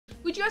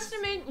Would you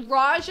estimate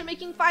Raj at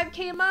making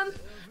 5K a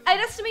month? I'd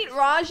estimate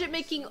Raj at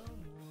making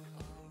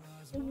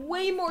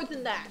way more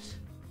than that.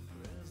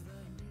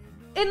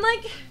 And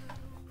like,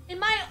 in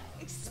my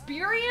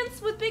experience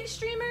with big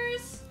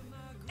streamers,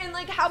 and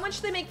like how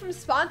much they make from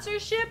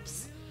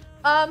sponsorships,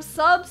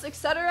 subs,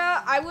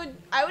 etc., I would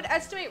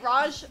estimate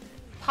Raj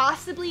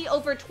possibly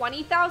over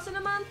 20,000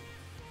 a month.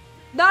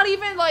 Not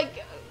even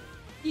like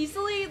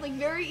easily, like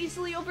very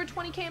easily over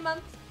 20K a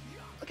month.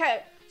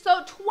 Okay,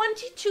 so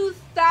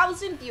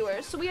 22,000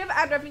 viewers. So we have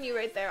ad revenue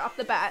right there off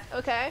the bat,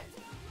 okay?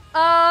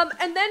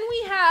 And then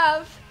we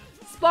have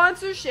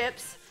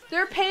sponsorships.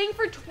 They're paying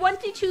for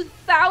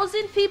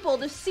 22,000 people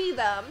to see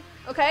them,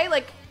 okay?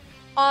 Like,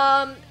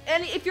 and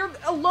if you're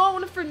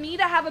alone, for me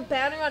to have a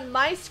banner on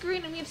my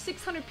screen and we have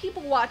 600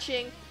 people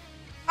watching,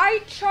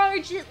 I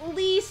charge at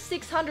least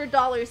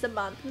 $600 a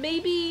month.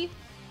 Maybe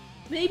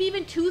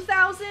even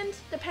 2,000,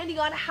 depending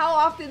on how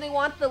often they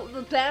want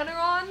the banner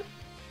on.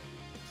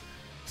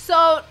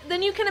 So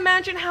then you can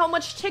imagine how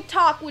much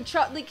TikTok would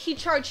he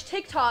charged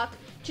TikTok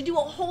to do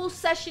a whole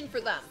session for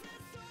them.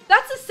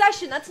 That's a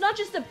session, that's not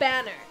just a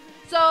banner.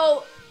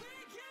 So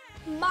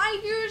my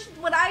viewers,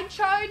 what I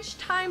charge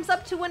times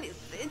up to when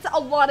it's a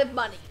lot of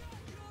money.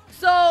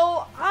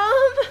 So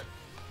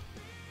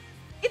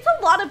it's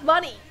a lot of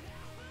money.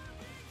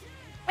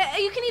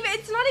 You can even,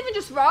 it's not even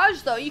just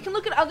Raj though. You can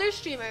look at other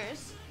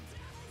streamers.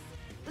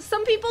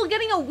 Some people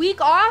getting a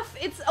week off,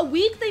 it's a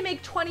week they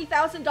make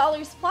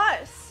 $20,000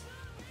 plus.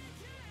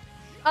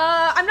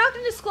 I'm not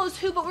going to disclose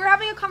who, but we're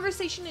having a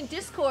conversation in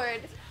Discord,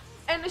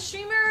 and a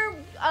streamer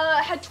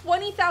had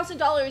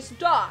 $20,000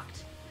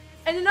 docked,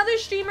 and another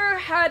streamer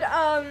had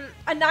I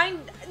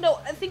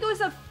think it was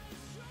a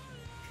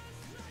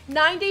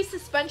 9-day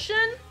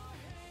suspension,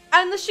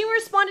 and the streamer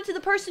responded to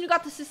the person who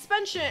got the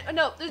suspension.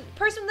 No, the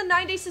person with the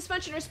 9-day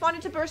suspension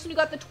responded to the person who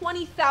got the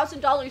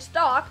 $20,000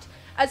 docked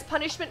as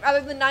punishment rather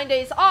than 9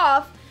 days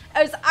off,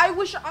 as I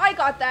wish I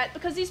got that,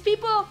 because these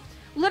people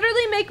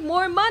literally make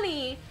more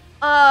money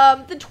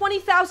than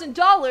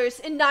 $20,000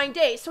 in 9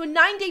 days. So a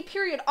 9-day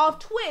period off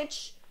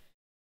Twitch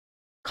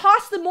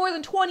costs them more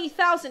than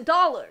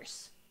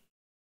 $20,000.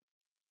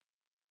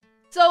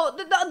 So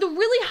the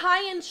really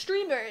high-end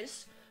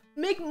streamers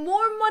make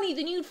more money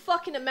than you'd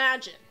fucking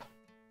imagine.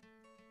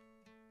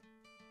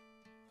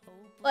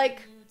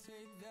 Like,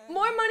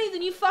 more money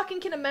than you fucking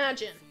can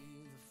imagine.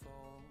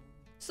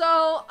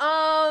 So,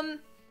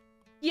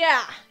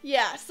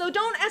 yeah. So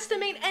don't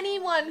estimate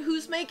anyone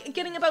who's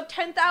getting about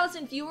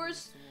 10,000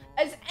 viewers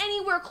as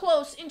anywhere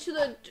close into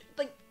the,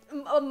 like,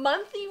 a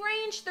monthly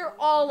range. They're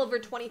all over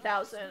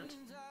 20,000.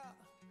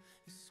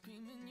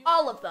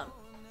 All of them.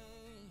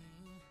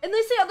 And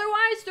they say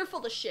otherwise, they're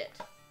full of shit.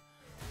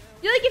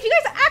 You're like, if you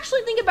guys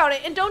actually think about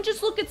it and don't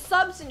just look at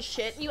subs and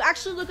shit, and you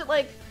actually look at,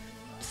 like,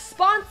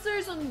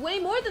 sponsors and way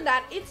more than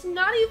that, it's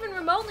not even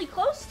remotely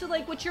close to,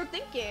 like, what you're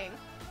thinking.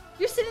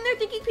 You're sitting there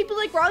thinking people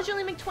like Raj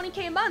only make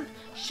 20K a month.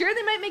 Sure,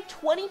 they might make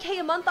 20K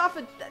a month off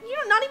of,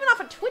 not even off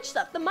of Twitch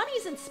stuff. The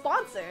money's in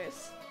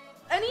sponsors.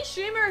 Any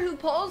streamer who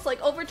pulls like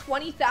over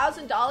 $20,000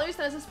 and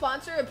has a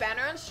sponsor or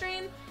banner on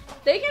stream,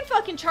 they can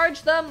fucking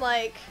charge them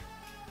like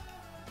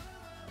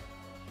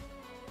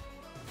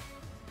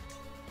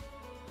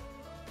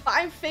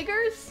 $5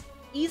 figures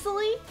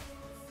easily.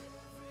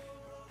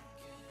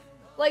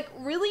 Like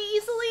really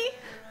easily.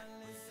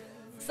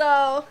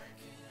 So,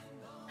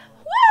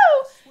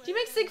 woo! Do you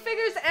make 6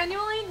 figures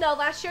annually? No,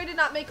 last year I did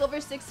not make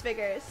over 6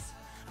 figures.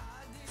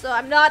 So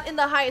I'm not in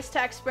the highest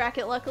tax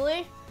bracket,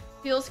 luckily.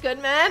 Feels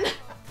good, man.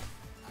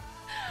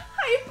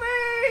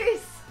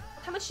 Hypers!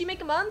 How much do you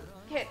make a month?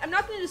 Okay, I'm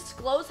not going to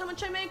disclose how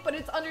much I make, but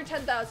it's under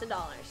 $10,000.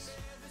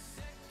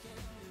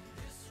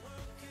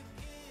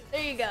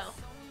 There you go.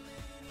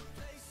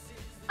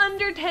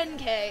 Under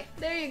 10K.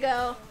 There you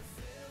go.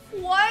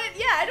 What?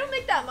 Yeah, I don't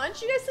make that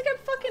much. You guys think I'm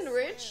fucking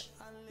rich?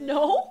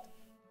 No?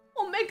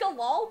 I'll make a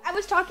lol. I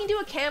was talking to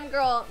a cam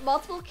girl,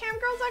 multiple cam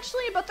girls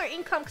actually, about their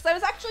income, because I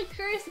was actually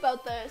curious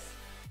about this.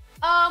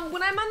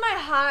 When I'm on my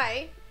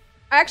high,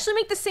 I actually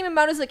make the same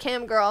amount as a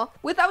cam girl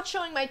without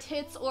showing my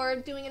tits or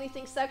doing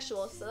anything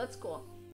sexual, so that's cool.